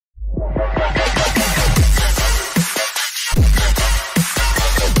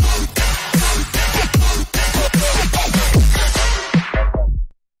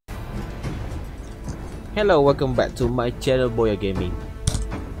Hello, welcome back to my channel Boya Gaming.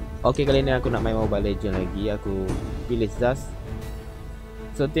 Okay, kali ni aku nak main Mobile Legends lagi. Aku pilih Zhask.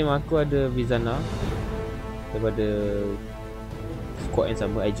 So team aku ada Vizana daripada squad yang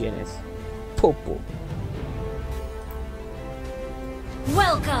sama, IGNS. Popo.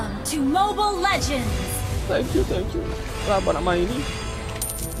 Welcome to Mobile Legends. Thank you. Apa nak main ni?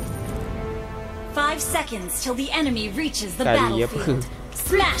 5 seconds till the enemy reaches the Kali battlefield.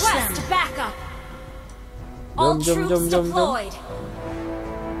 Smash them. Back up. All Jom. troops deployed.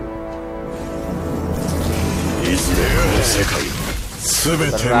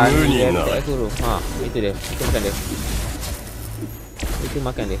 Berani dia tak suruh. Ha, itu dia. Itu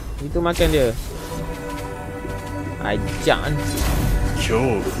makan dia. Itu makan dia. Ajak.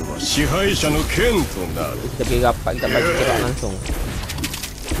 Kita pergi rapat, kita bagi gerak langsung.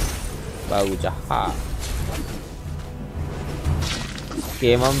 Baru jahat.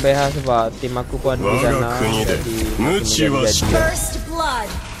 Okay, memang best lah sebab tim aku pun ada di sana. First blood.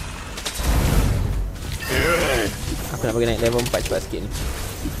 Aku nak bagi naik level 4 cepat sikit ni.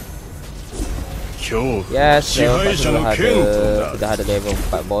 Yes, level 4 sudah ada level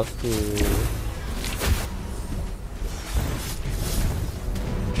 4 boss tu.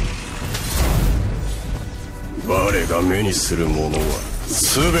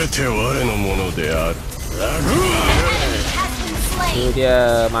 Tu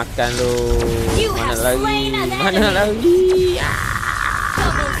dia makan tu. Mana nak lari?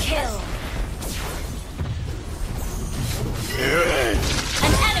 Double kill.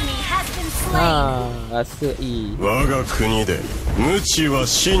 An enemy has been slain. Rasa E.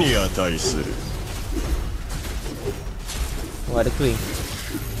 Oh, ada twin.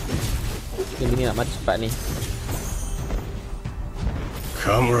 Twin ni nak mati cepat ni.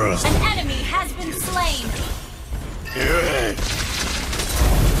 An enemy has been slain.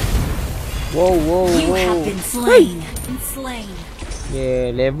 Wow. You have been slain.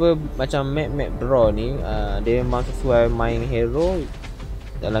 Yeah, level macam map BRAWL ni dia memang sesuai main hero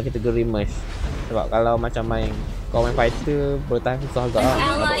dalam kategori merge. Sebab kalau macam kau main fighter boleh tahan susah juga lah.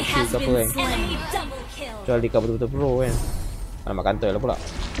 Dapat kill ke apa kan. Kecuali kau betul-betul pro kan. Alamak kantoi lah pula.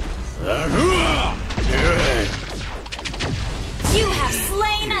 You have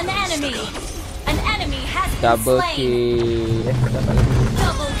slain an enemy. An enemy has been Double slain. kill.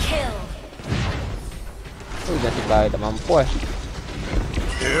 Double kill. Oh, nasib baik tak mampu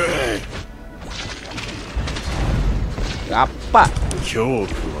Rapat.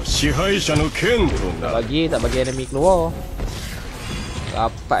 Tak bagi enemy keluar.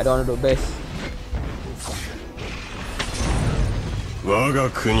 Rapat dia orang duduk base.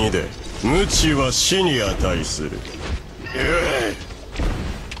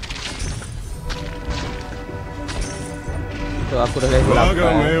 So aku dah level 8.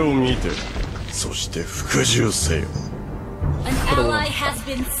 An ally has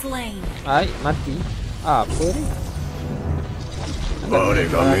been slain. Hai, mati. Apa ni? Tu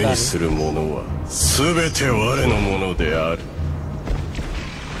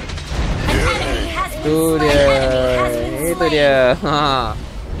dia. Itu dia. Ha.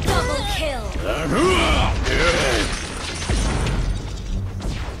 Double kill.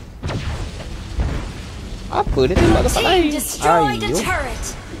 Apa dia tembak tempat lain? Destroyed a Ayo.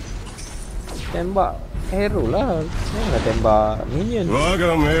 turret. Tembak hero lah. Jangan tembak minion.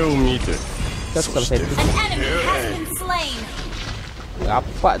 Kita selesai tu. An enemy has been slain.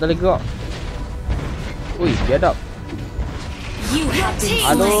 Rapat tak boleh gerak. Ui, biadab. You have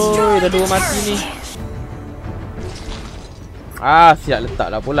been Aduh, dah dua mati ni. Siap letak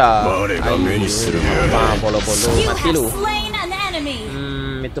lah pula. Bolo-bolo. You Mati have lu. slain an enemy.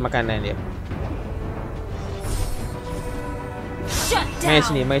 Itu makanan dia. Shut Main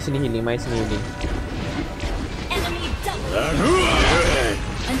down. sini healing. Enemy double.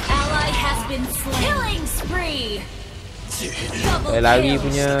 An ally has been slain. Killing spree. Double Lari kill.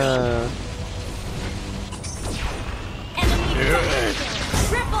 punya. Enemy double kill.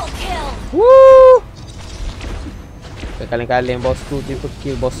 Triple kill. Woo! Kaleng-kaleng bosku, triple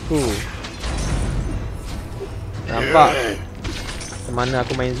kill bosku. Nampak? Macam mana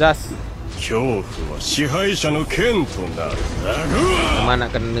aku main Zhask? Memang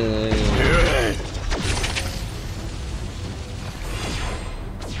nak kena ni.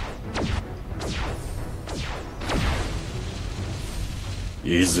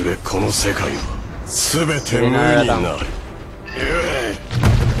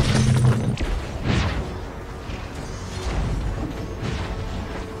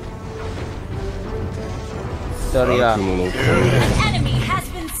 Sorry lah. An enemy has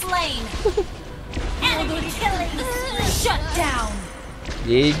been slain. Enemy killing. Shut down.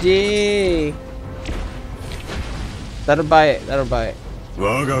 GG. Terbaik, terbaik.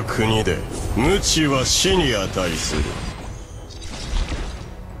 我が国で無知は死に値する。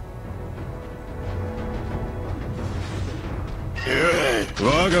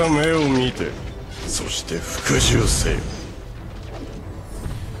我が目を見て、そして服従せよ。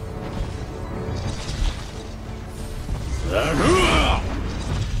ラグワ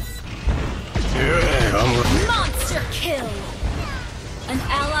Monster kill. An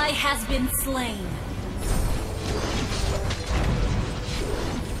ally has been slain.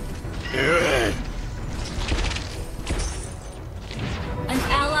 An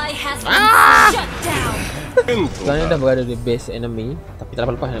ally has been shut down. Sekarang dah berada di base enemy, tapi tak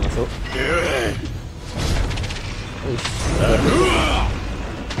lepas nak masuk. Uish.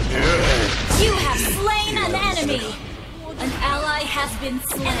 You have slain an enemy. An ally has been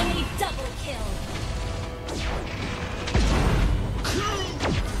slain. Enemy double kill.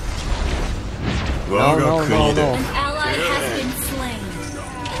 No. An ally has been slain.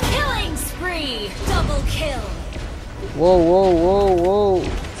 Killing spree. Double kill. Wow.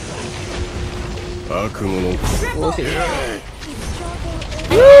 悪夢の Oh, Triple shit. kill.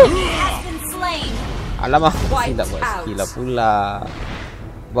 Enemy has been slain. Alamak, silap boy, silap pula.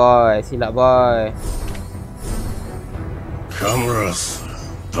 Boy, silap boy. Cameras,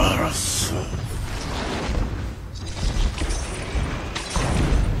 Baras.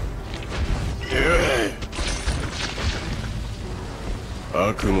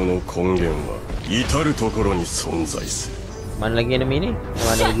 Akuma no kongen wa itaru tokoro ni sonzai suru. Mana lagi enemy ni?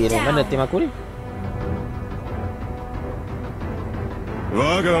 Mana lagi enemy? Mana tim aku ni?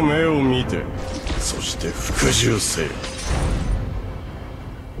 我が目を見て、そして服従せよ。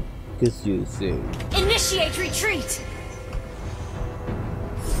 Cause you say. Initiate retreat.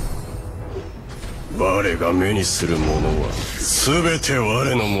 我が目にするものは全て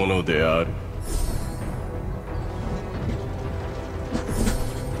我のものである。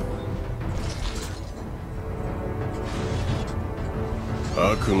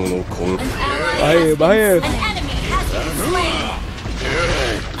悪夢の根 An ally has been Bahaya. An enemy has been slain.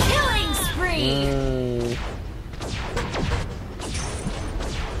 Killing spree.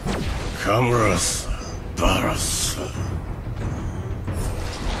 カムラス、バラス。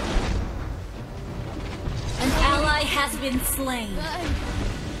 An ally has been slain.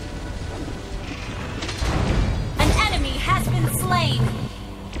 An enemy has been slain. An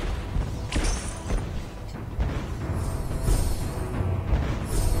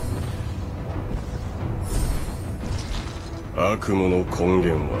悪夢の根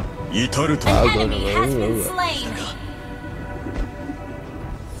源は至ると An enemy has been slain.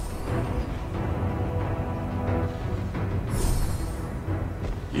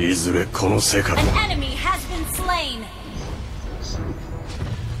 いずれこの世界 An enemy has been slain.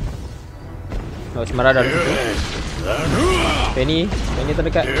 Oh, Semara dah dekat. Penny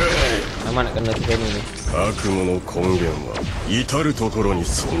terdekat. Nama nak kena si Penny ni. 悪夢の根源は至るところに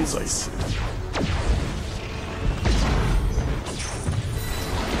存在する。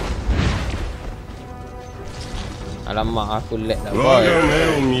 Alamak, aku lag dah 我 boy. が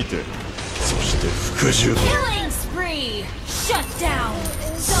目を見て、そして服従。 Killing spree. Shut down.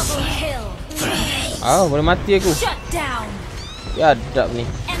 Double kill. Ah, boleh mati aku. Shut down. Ya, adab ni.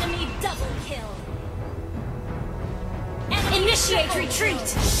 Enemy double kill. Initiate retreat.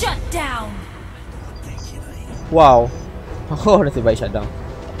 Shut down. Wow. Oh, nasib baik shutdown.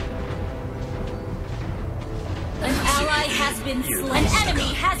 An ally has been slain. An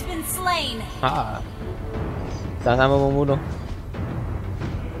enemy has been slain. Ha. Sama-sama membunuh.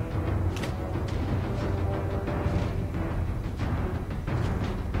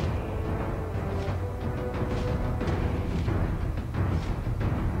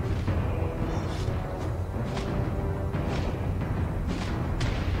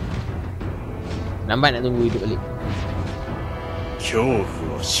 Lambat nak tunggu hidup balik. 恐怖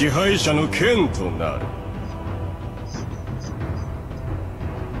は支配者の剣となる。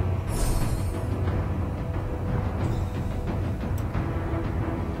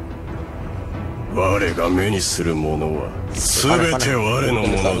我が目にするものは全て我の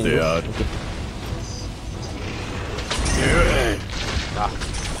ものである。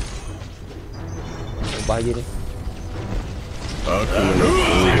 Bahaya ni. 悪夢の根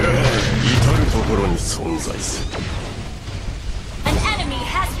源は至るところに存在する。 An enemy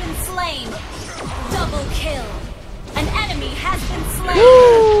has been slain. Double kill. An enemy has been slain.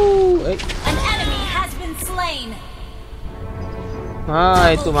 Eh. An enemy has been slain.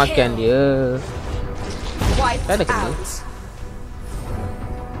 Ha, itu makan dia. Wiped Ada kena. out.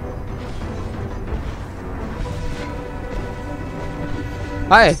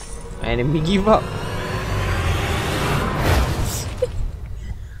 Hai. Enemy give up.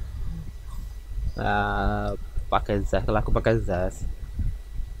 pakai Zhask. Kalau aku pakai Zhask,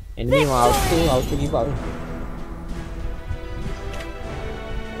 enemy mau auto give up.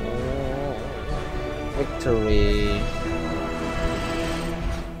 Victory.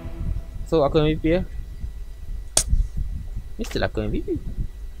 So aku MVP ya. Mestilah aku MVP.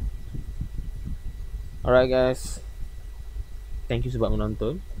 Alright guys, thank you sebab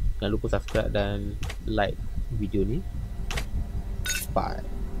menonton. Jangan lupa subscribe dan like video ni.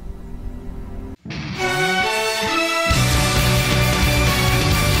 Bye.